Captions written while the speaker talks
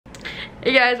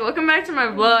Hey guys, welcome back to my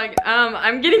vlog.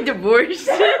 I'm getting divorced.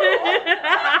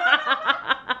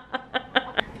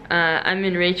 I'm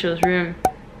in Rachel's room.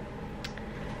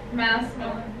 Mask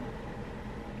on.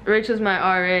 Rachel's my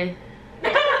RA.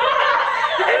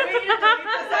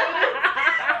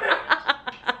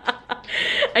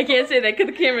 I can't say that because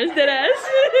the camera's dead ass.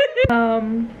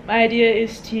 My idea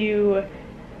is to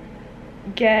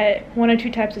get 1 or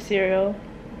 2 types of cereal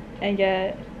and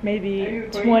get maybe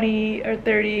 20 or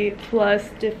 30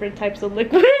 plus different types of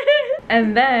liquid.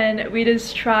 And then we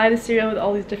just try the cereal with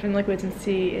all these different liquids and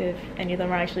see if any of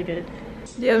them are actually good.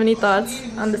 Do you have any thoughts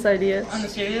on this idea? On the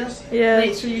cereal? Yeah.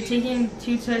 Wait, so you're taking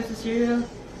 2 types of cereal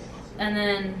and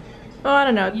then Oh, I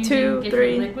don't know, using 2, different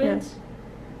 3. liquids?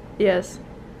 Yeah. Yes.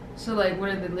 So like,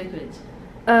 what are the liquids?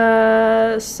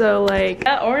 So like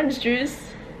orange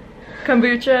juice,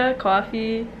 kombucha,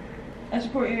 coffee. I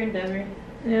support your endeavor.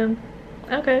 Yeah.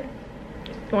 Okay.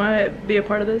 You want to be a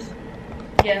part of this?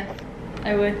 Yeah,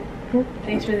 I would.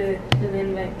 Thanks for the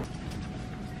invite.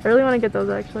 I really want to get those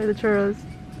actually, the churros.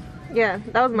 Yeah,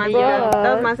 that was my Yeah.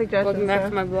 that was my suggestion. Welcome back so.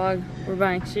 to my vlog. We're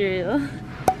buying cereal.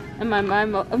 And my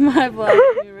vlog.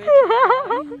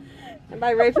 And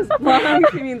by Rachel's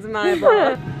vlog, she means my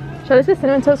vlog. Should I say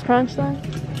cinnamon toast crunch then?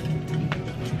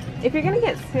 If you're gonna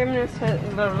get cinnamon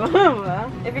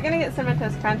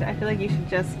toast crunch, I feel like you should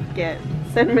just get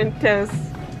cinnamon toast.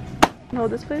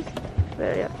 Hold this please.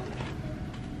 There you go.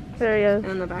 There you And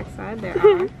go. on the back side, there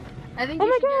are. I think Oh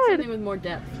you my should get God. something with more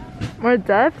depth. More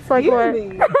depth? Like what?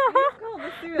 Excuse me.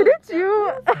 Didn't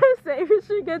you say we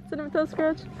should get cinnamon toast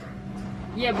crunch?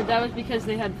 Yeah, but that was because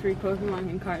they had free Pokemon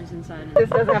and cards inside. This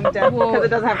doesn't have depth because it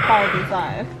doesn't have cards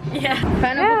inside. Yeah.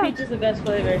 Pineapple peach is the best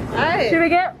flavor. Alright. Should we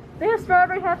get? They have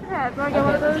strawberry half and half. Do I get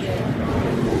one of those?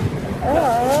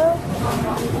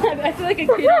 I feel like a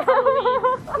kid on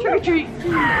Halloween. Trick or treat.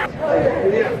 Yeah.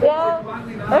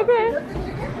 Okay.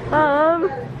 Are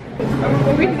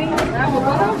we doing this apple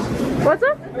box? What's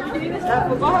up? Are we doing this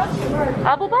apple box?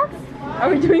 Apple box? Are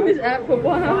we doing this at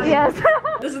football house? Yes.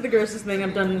 This is the grossest thing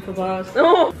I've done in football house.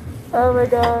 Oh my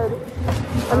god.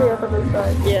 Let me open this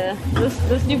side. Yeah.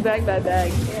 Let's do bag by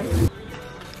bag.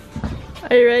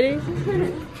 Are you ready?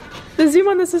 The zoom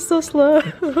on this is so slow.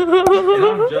 And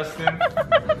I'm Justin.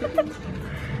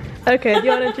 Okay, do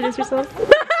you want to introduce yourself?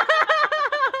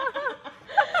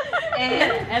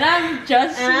 And I'm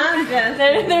Justin.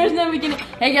 There's no beginning.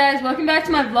 Hey guys, welcome back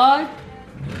to my vlog.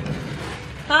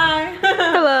 Hi.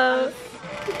 Hello.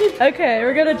 Okay,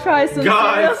 we're gonna try some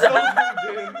God, cereal.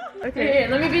 Okay, here,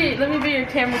 let me be your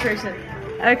camera person.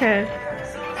 Okay.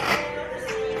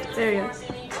 There you go.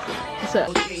 What's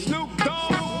up?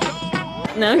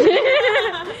 No.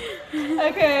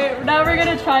 Okay, now we're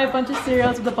gonna try a bunch of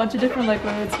cereals with a bunch of different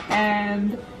liquids,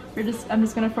 and I'm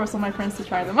just gonna force all my friends to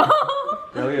try them all.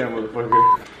 Hell yeah,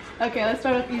 motherfucker. Okay, let's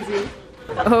start with easy.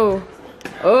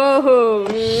 Oh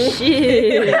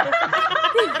shit.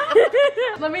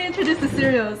 Let me introduce the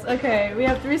cereals. Okay, we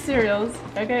have 3 cereals.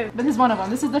 Okay, but this is one of them.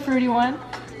 This is the fruity one.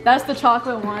 That's the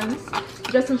chocolate one.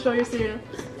 Justin, show your cereal.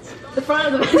 The front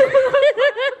of the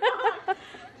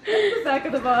the back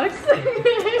of the box.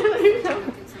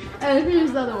 And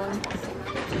here's the other one.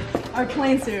 Our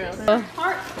plain cereal. Some of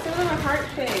them are heart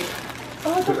shaped.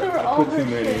 Oh, I thought they were all put too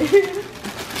many. heart-shaped.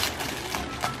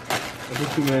 I put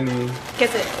too many.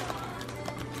 Kiss it.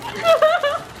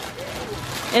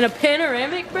 In a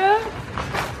panoramic, bro?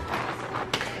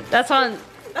 That's on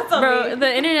bro,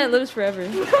 the internet lives forever.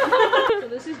 So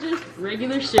this is just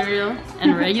regular cereal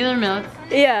and regular milk.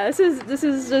 Yeah, this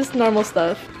is just normal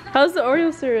stuff. How's the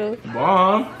Oreo cereal?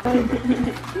 Mom.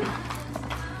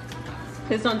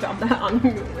 Please don't drop that on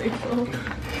me, Rachel.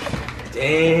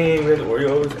 Dang, we have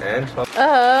Oreos and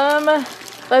chocolate.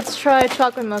 Let's try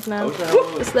chocolate milk now.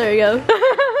 Okay. Just, there you go.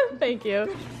 Thank you.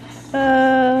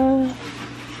 I'm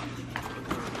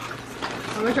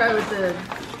gonna try with the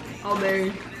all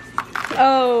berry.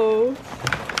 Oh.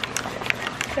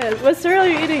 Yeah, what cereal are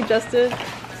you eating, Justin?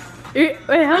 Wait,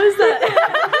 how is that?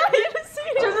 You just see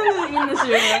it. Justin isn't eating the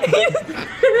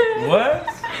cereal. What?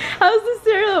 How's the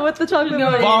cereal with the chocolate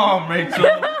milk? Bomb, Rachel.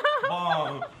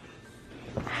 Bomb.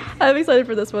 I'm excited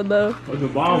for this one though. What's the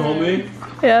bomb, homie?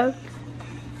 Yeah.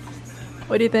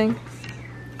 What do you think?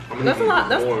 That's a lot.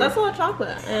 That's a lot of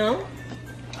chocolate. You know.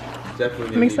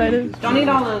 Definitely. I'm excited. Don't eat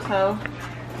all those, ho.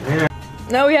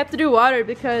 No, we have to do water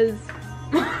because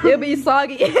it'll be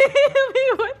soggy. It'll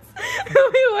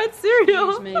be wet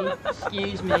cereal.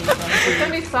 Excuse me. It's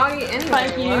gonna be soggy anyway.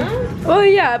 Thank you. Well,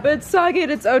 yeah, but it's soggy in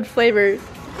its own flavor.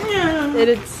 Yeah.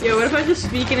 It's. Yo, what if I just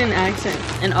speak in an accent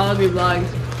in all of your vlogs,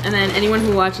 and then anyone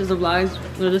who watches the vlogs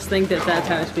will just think that that's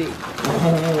how I speak?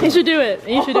 You should do it.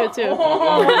 You should do it too.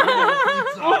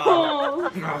 Oh,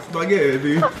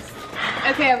 spaghetti.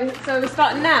 Okay, so we're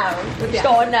starting now?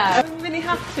 Starting now. We really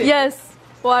have to. Yes,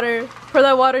 water. Pour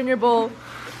that water in your bowl.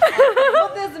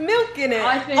 But there's milk in it.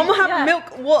 I think- I'm gonna have yeah.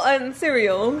 milk, water, and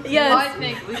cereal. Yes. I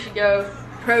think we should go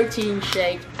protein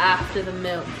shake after the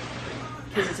milk.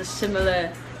 Because it's a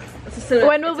similar...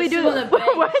 When will we do similar the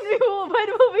base. when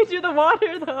will we do the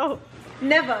water though?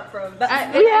 Never, bro.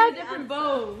 That's We had a different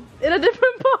bowl. in a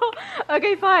different bowl.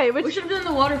 Okay, fine. We should have done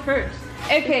the water first.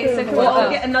 okay. So can we all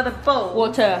get another bowl?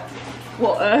 Water.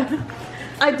 Water.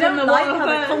 I don't the like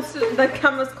water how the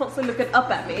camera's constantly looking up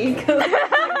at me.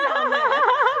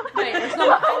 Mate, it's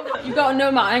not. You gotta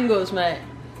know my angles, mate.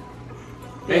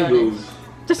 Be honest.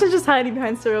 Justin's just hiding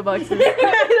behind cereal boxes. He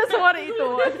doesn't want to eat the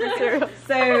water cereal.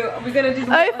 So we're gonna do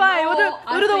the Okay, fine.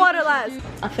 We'll do the water last.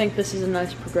 I think this is a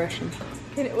nice progression.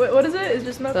 What is it? It's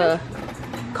just milk. The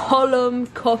column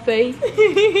coffee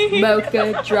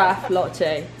mocha draft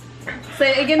latte.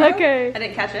 Say it again. Okay. I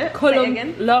didn't catch it. Say it Column,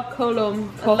 again. la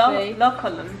column coffee. La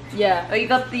column. Yeah. Oh, you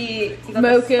got the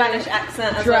Mocha Spanish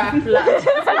accent as draft well. latte.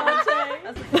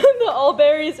 The all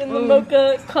berries and the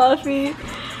mocha coffee.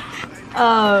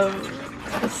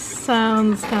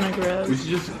 Sounds kind of gross. We should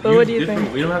just But use what do you different.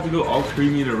 think? We don't have to go all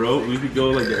creamy to rope. We could go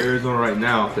like the Arizona right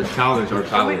now to challenge our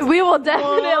palate. We will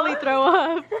definitely throw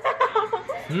up.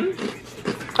 You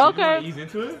Okay. wanna ease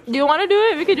into it? Do you want to do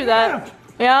it? We could do that.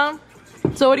 Yeah.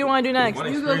 So what do you want to do next?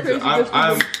 One You go experience. crazy,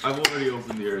 I've already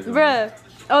opened the Arizona. Bruh.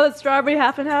 Oh, that's strawberry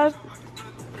half and half.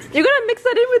 You're gonna mix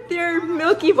that in with your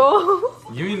milky bowl.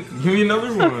 Give me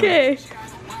another one. Okay.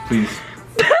 Please.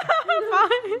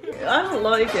 Fine. I don't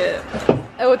like it.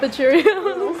 And with the Cheerios. You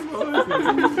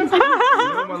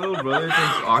know, my little brother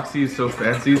thinks Oxy is so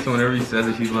fancy, so whenever he says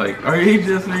it, he's like, alright, hey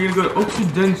Justin, you're gonna go to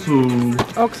Occidental.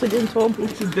 Occidental.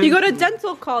 You go to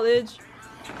dental college.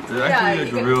 There's actually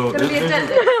like a real. Gonna be a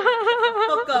dentist.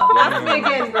 Fuck up. Ask me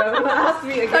again, bro. Ask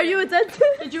me again. Are you a dentist?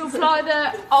 Did you apply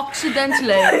the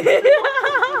occidentally?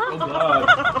 Oh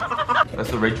god. That's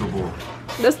the Rachel bowl.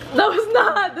 That was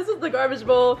not. This was the garbage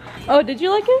bowl. Oh, did you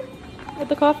like it? With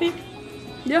the coffee?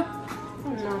 Yeah.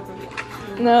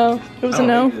 No. It was a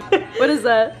no. What is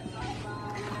that?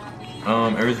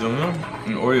 Arizona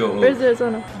and Oreo. Where's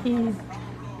Arizona?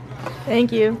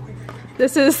 Thank you.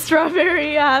 This is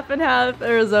strawberry half and half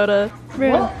Arizona.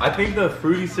 Well, I think the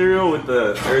fruity cereal with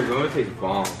the Arizona tastes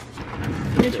bomb.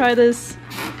 Let me try this.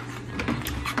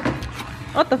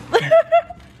 What the f-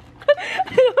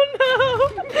 I don't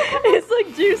know. It's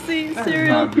like juicy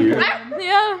cereal. Not beer.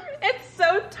 Yeah. It's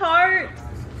so tart.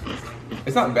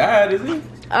 It's not bad, is it?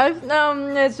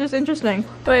 It's just interesting.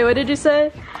 Wait, what did you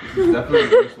say? It's definitely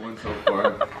the worst one so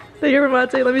far. The yerba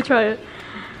mate, let me try it.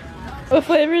 What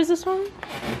flavor is this one?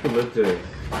 Eucalyptus.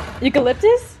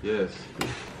 Eucalyptus? Yes.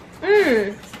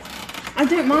 I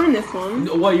don't mind this one.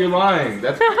 No, what? You're lying.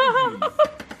 That's crazy.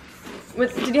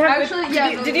 Did you have Actually, it with,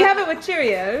 yeah, did you have it with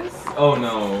Cheerios? Oh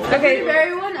no. Okay.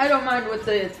 Berry one, I don't mind with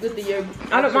the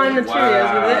yogurt. I don't mind the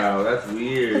Cheerios with it. Wow, that's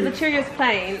weird. The Cheerios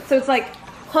plain, so it's like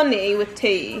honey with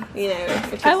tea, you know.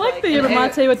 Which I is like the yerba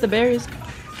mate with the berries.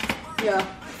 Yeah.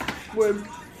 Word.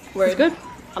 It's good.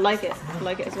 I like it. I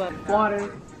like it as well.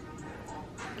 Water.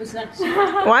 What's next?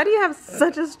 Why do you have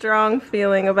such a strong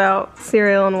feeling about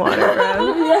cereal and water,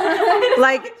 bro?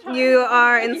 Like you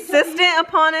are insistent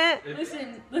upon it.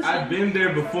 Listen. I've been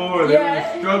there before. There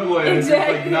was a struggle and it's just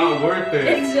like not worth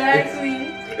it. Exactly.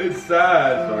 It's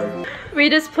sad. Sorry. We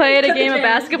just played a game of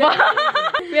basketball.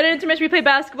 We had an intermission, we played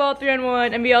basketball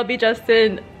 3-on-1, and we all beat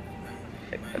Justin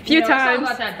a few times.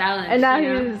 About that balance, And now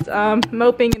he's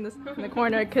moping in the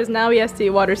corner because now he has to eat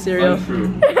water cereal. Untrue.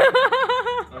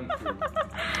 Untrue.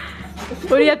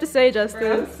 What do you have to say,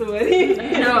 Justin? Sweaty.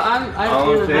 No, I All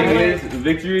feel I'm saying it. is,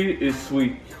 victory is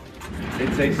sweet.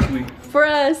 It tastes sweet. For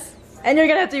us. And you're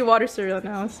gonna have to eat water cereal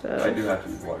now, I so. do have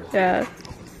to eat water. Yeah.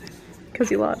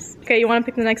 Because you lost. Okay, you want to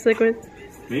pick the next liquid?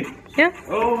 Me? Yeah?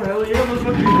 Oh, hell yeah, let's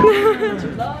go.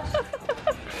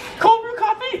 Cold brew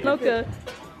coffee! Mocha.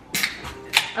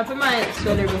 I put my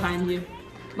sweater behind you.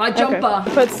 My jumper.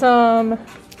 Okay. Put some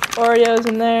Oreos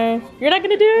in there. You're not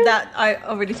gonna do it? That I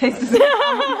already tasted it.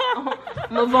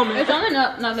 I'm a vomit. It's only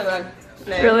not that bad.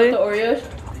 No. Really? The Oreos,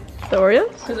 The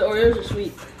Oreos? because the Oreos are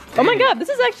sweet. Oh my god, this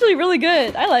is actually really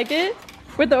good. I like it.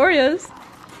 With the Oreos.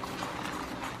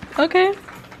 Okay.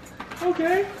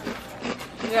 Okay.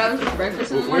 Yeah, this is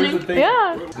breakfast in the Where's morning. the thing?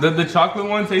 Yeah. The chocolate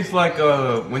one tastes like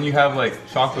when you have like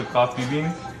chocolate coffee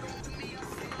beans.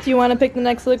 Do you want to pick the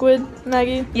next liquid,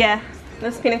 Maggie? Yeah.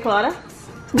 That's pina colada.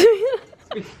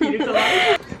 Pina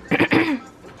colada.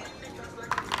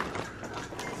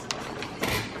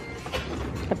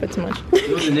 I put bit too much.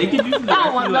 Yo, the naked juice is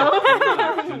actually like,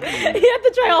 You have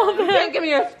to try all of You can't it. give me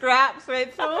your scraps,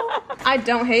 Rachel. I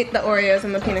don't hate the Oreos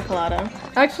and the pina colada.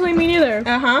 Actually, me neither.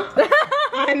 Uh-huh.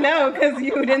 I know, because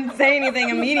you didn't say anything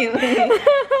immediately.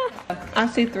 I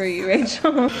see through you,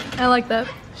 Rachel. I like that.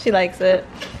 She likes it.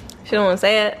 She don't want to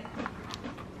say it.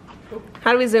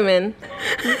 How do we zoom in?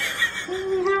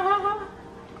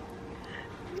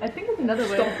 I think it's another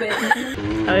way. Stop it.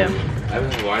 Oh yeah. I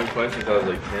haven't had wine punch since I was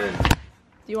like 10. Do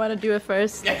you want to do it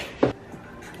first?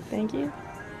 Thank you.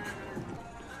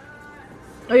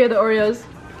 Oh yeah, the Oreos.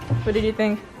 What did you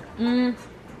think?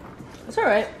 It's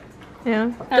alright.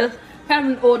 Yeah. Kind of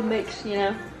an odd mix, you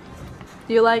know.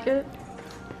 Do you like it?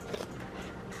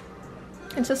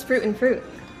 It's just fruit and fruit.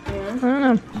 I don't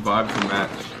know. Vibe to match.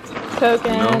 Coke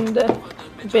and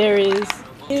berries.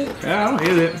 Yeah, I don't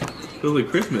hate it. Feels like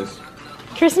Christmas.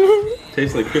 Christmas?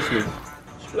 Tastes like Christmas.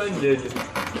 Splendid.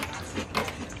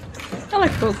 I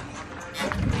like Coke.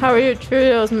 How are your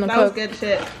Cheerios and the That was Coke? good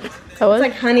shit. That was? It's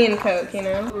like honey and Coke, you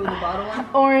know? Ooh, the bottle one.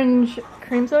 Orange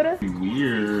cream soda?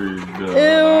 Weird.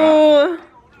 Ew.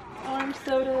 Orange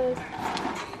soda.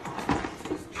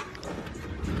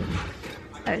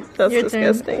 That's Your turn.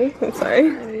 disgusting. I'm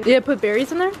sorry. Yeah, put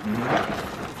berries in there?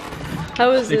 How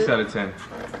was 6 it? out of 10.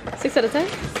 6 out of 10?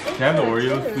 Can I have the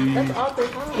Oreos,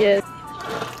 please? Yes.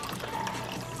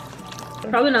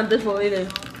 Probably not this bowl either.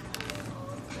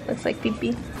 Looks like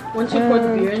pee-pee. Once you pour the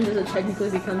beer in, does it technically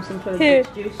become some sort of Here.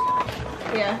 bitch juice?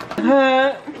 Yeah.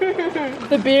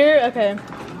 The beer? Okay.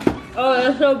 Oh,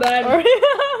 that's so bad.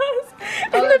 Oreos.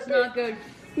 Oh, that's not good.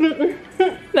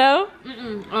 No?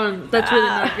 That's really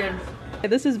not good.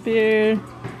 This is beer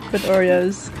with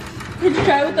Oreos. Did you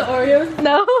try with the Oreos?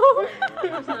 No.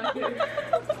 That's not good.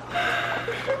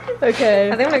 Okay.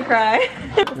 I think I'm gonna cry.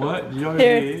 What? Did y'all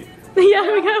Here. hate? Yeah,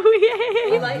 we got we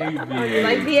You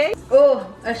like VA? Oh,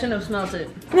 I shouldn't have smelled it.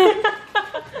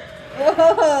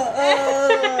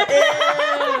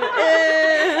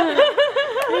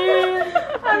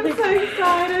 I'm so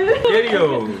excited.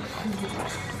 Spaghettios.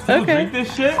 People Okay. drink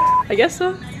this shit? I guess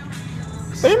so.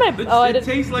 Where did my It, oh I it didn't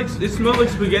tastes like, it smells like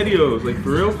SpaghettiOs, like for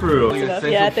real, for real. Like essential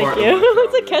yeah, part thank of you. my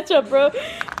It's a ketchup, bro.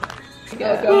 Oh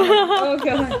god. Oh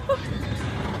god.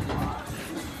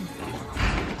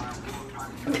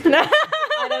 I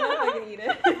don't know if I can eat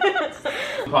it.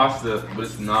 pasta, but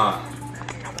it's not.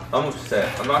 I'm upset.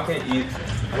 I'm not gonna eat.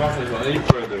 I'm not gonna go any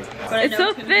further. But I It's know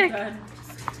so gonna be thick. bad.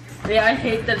 Yeah, I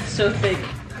hate that it's so thick.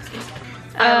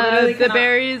 literally The cannot-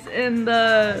 berries in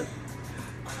the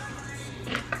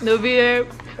beer.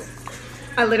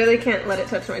 I literally can't let it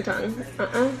touch my tongue.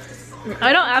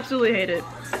 I don't absolutely hate it.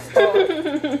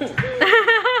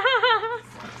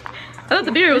 I thought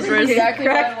the beer was worse. Exactly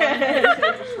what I wanted.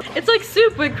 It's like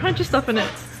soup with crunchy stuff in it.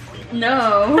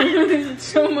 No, it's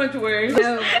so much worse.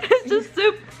 No. It's just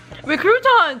soup with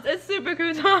croutons. It's soup with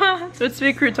croutons. With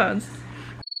sweet croutons.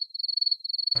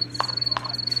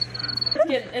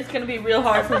 It's gonna be real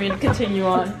hard for me to continue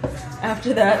on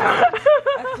after that.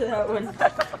 After that one.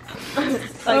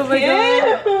 Oh my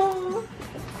god.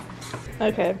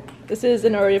 Okay, this is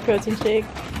an Oreo protein shake.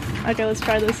 Okay, let's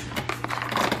try this.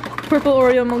 Purple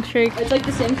Oreo milkshake. It's like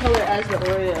the same color as the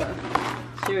Oreo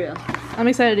cereal. I'm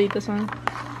excited to eat this one.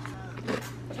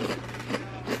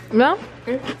 No?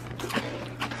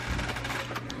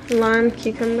 Lime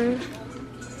cucumber.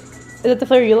 Is it the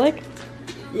flavor you like?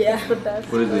 Yeah.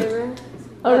 What is it?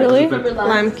 Oh really?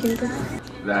 Lime cucumber.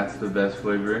 That's the best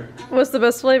flavor. What's the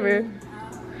best flavor?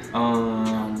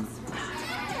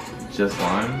 Just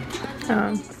lime.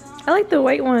 I like the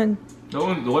white one. The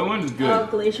white one is good. Oh,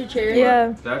 glacier cherry.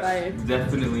 Yeah. That's Fire.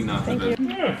 definitely not Thank the best.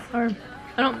 Yeah, Or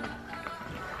I don't.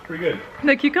 pretty good.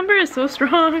 The cucumber is so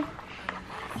strong.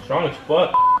 Strong as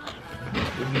fuck.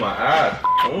 This is my ass.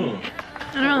 Mm.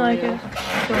 I don't like it.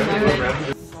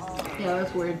 Yeah,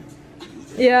 that's weird.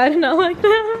 Yeah, I did not like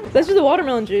that. That's just the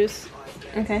watermelon juice.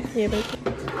 Okay. Yeah, but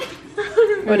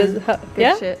what is it? Good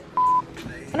Yeah? shit.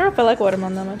 I don't know if I like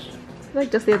watermelon that much. Like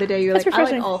just the other day, you were That's like, I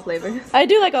refreshing. like all flavors. I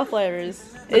do like all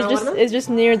flavors. Not watermelon? It's just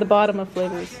near the bottom of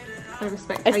flavors. I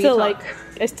respect. I how still you like talk.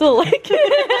 it.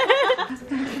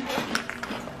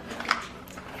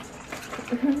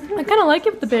 I kind of like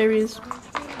it with the berries.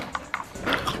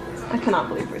 I cannot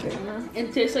believe we're doing that.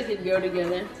 It tastes like it go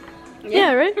together.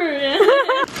 Yeah, right? Yeah. Yeah,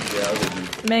 I was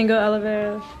like, Mango aloe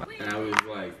vera. and I was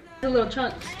like, The little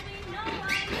chunks.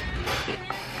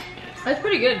 That's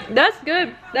pretty good. That's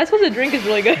good. That's because the drink is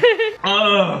really good.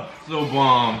 oh, so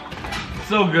bomb.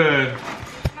 So good.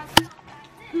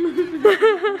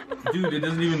 Dude, it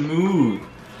doesn't even move.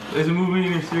 Is it moving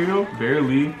in your cereal?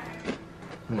 Barely.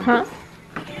 Huh?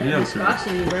 Yeah, cereal.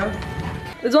 Boxing you, bro.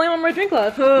 There's only one more drink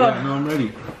left. Yeah, no, I'm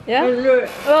ready. Yeah?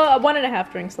 Well,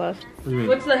 1.5 drinks left. What do you mean?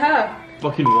 What's the half?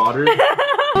 Fucking water?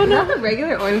 Oh no, the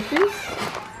regular orange juice?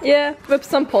 Yeah, with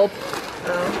some pulp.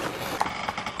 Oh.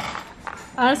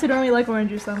 I honestly don't really like orange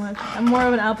juice that much. I'm more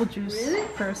of an apple juice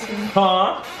person.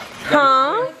 Huh?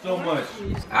 Huh? So much.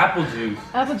 Apple juice.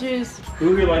 Apple juice.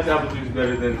 Who here likes apple juice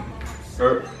better than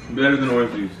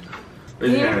orange juice?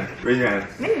 Raise your hand. Raise your hand.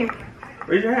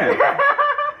 Raise your hand.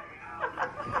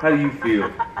 How do you feel?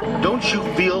 Don't you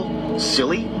feel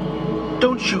silly?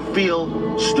 Don't you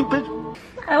feel stupid?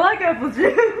 I like apple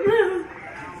juice.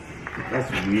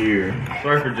 That's weird.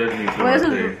 Sorry for judging me so What much is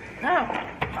there. it? No.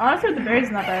 Honestly, the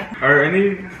berry's not bad. Are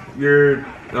any of your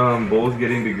bowls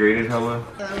getting degraded, hella?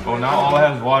 Oh, now all I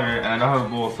have is water, and I don't have a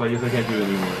bowl, so I guess I can't do it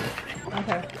anymore.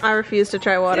 Okay. I refuse to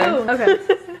try water. Okay.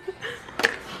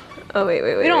 Oh wait.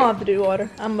 We don't have to do water.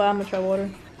 I'm gonna try water.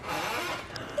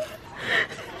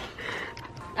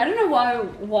 I don't know why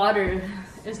water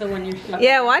is the one you're stuck.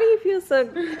 Yeah, why do you feel so...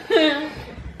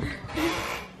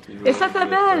 It's not that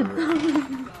bad.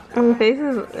 My face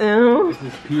is... Ew. This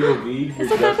is POV. You're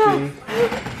Justin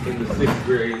in the 6th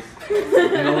grade.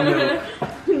 No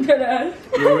milk.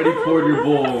 You already poured your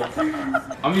bowl.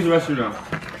 I'm using the restroom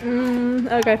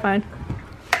now. Okay, fine.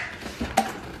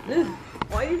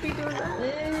 Why do you be doing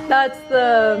that? That's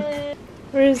the...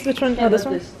 Where's which one? Oh, this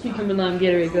one? This cucumber lime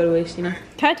Gatorade go to waste, you know?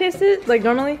 Can I taste it, like,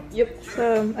 normally? Yep.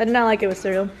 So, I did not like it with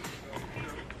cereal.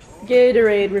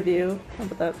 Gatorade review. How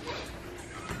about that?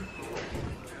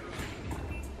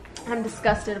 I'm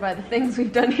disgusted by the things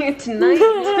we've done here tonight.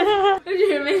 Did you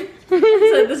hear me?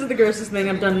 I said, this is the grossest thing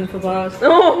I've done in football hours.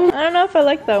 Oh. I don't know if I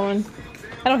like that one.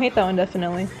 I don't hate that one,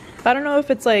 definitely. But I don't know if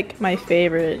it's, like, my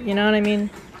favorite. You know what I mean?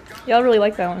 Y'all really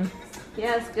like that one.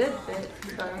 Yeah, it's good, but...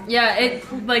 Yeah,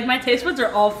 it, like, my taste buds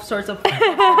are all sorts of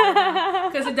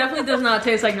because it definitely does not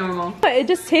taste like normal. It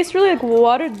just tastes really, like,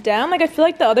 watered down. Like, I feel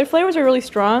like the other flavors are really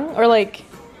strong or, like,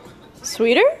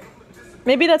 sweeter?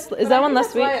 Maybe is that one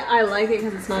less sweet? That's why I like it,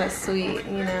 because it's not as sweet,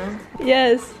 you know?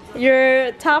 Yes.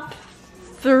 Your top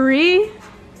 3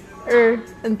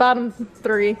 and bottom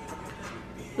 3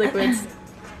 liquids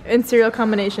in cereal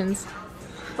combinations.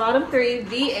 Bottom 3,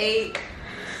 V8,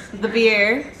 the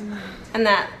beer, and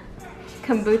that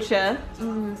kombucha.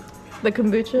 The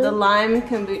kombucha? The lime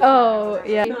kombucha. Oh,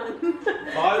 yeah.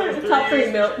 Bottom 3, Top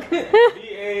 3 milk.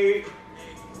 V8,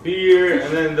 beer,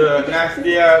 and then the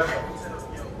nasty ass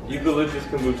eucalyptus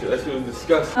kombucha. That shit was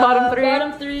disgusting. Bottom 3?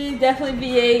 Bottom 3, definitely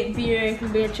V8, beer and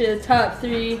kombucha. Top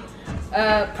 3,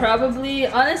 probably,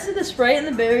 honestly, the Sprite and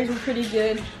the berries were pretty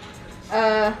good.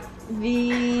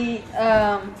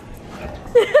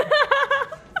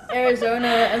 Arizona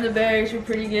and the berries were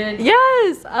pretty good.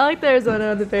 Yes! I like the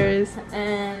Arizona and the berries.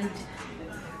 And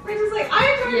We're just like, I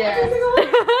enjoyed every single one.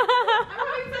 I'm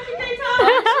having such a great time.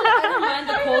 I didn't mind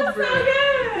the cold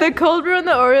brew. The cold brew and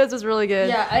the Oreos was really good.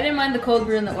 Yeah, I didn't mind the cold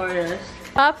brew and the Oreos.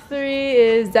 Top 3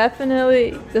 is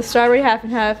definitely the strawberry half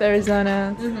and half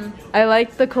Arizona. I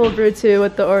like the cold brew too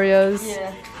with the Oreos.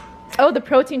 Yeah. Oh, the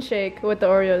protein shake with the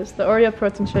Oreos. The Oreo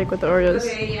protein shake with the Oreos.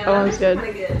 Okay, yeah, that one was good.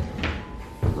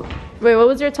 Wait, what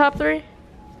was your top 3?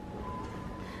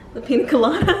 The pina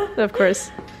colada. Of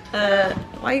course. Why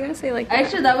are you gonna say like that?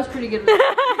 Actually, that was pretty good.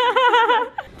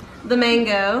 The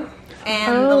mango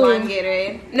and the lime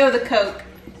Gatorade. No, the Coke.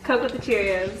 Coke with the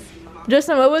Cheerios.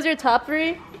 Justin, what was your top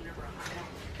 3?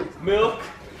 Milk.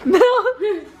 Milk.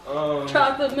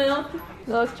 Chocolate milk.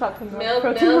 No, it's chocolate milk. Milk,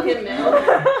 Protein milk, and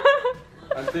milk.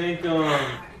 I think,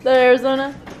 The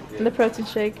Arizona and the protein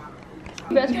shake.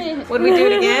 Trust me. Would we do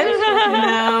it again?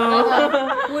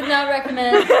 No. Would not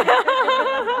recommend.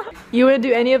 You wouldn't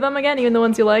do any of them again, even the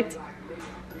ones you liked?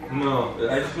 no,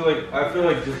 I feel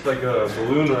like just like a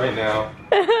balloon right now.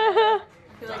 I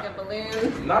feel like a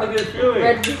balloon. Not a good feeling.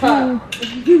 Red to pop.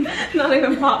 Not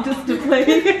even pop, just to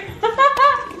play.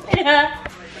 Yeah.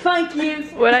 Thank you.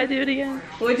 Would I do it again?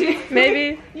 Would you?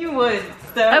 Maybe. You would.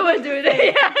 So. I would do it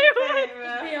again. Yeah, I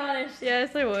would. Be honest.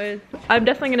 Yes, I would. I'm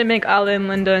definitely gonna make Ala and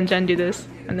Linda and Jen do this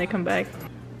when they come back.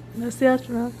 That's the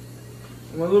astronaut.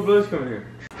 My little brother's coming here.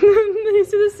 You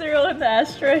see the cereal in the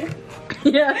ashtray?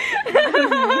 Yeah.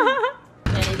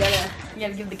 And you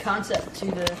gotta give the concept to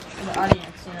the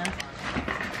audience, you know.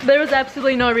 There was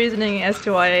absolutely no reasoning as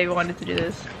to why I wanted to do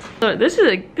this. So this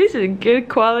is a good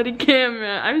quality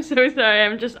camera. I'm so sorry.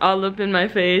 I'm just all up in my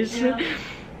face. Yeah.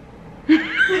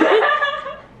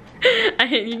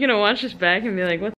 You're gonna watch this back and be like, what?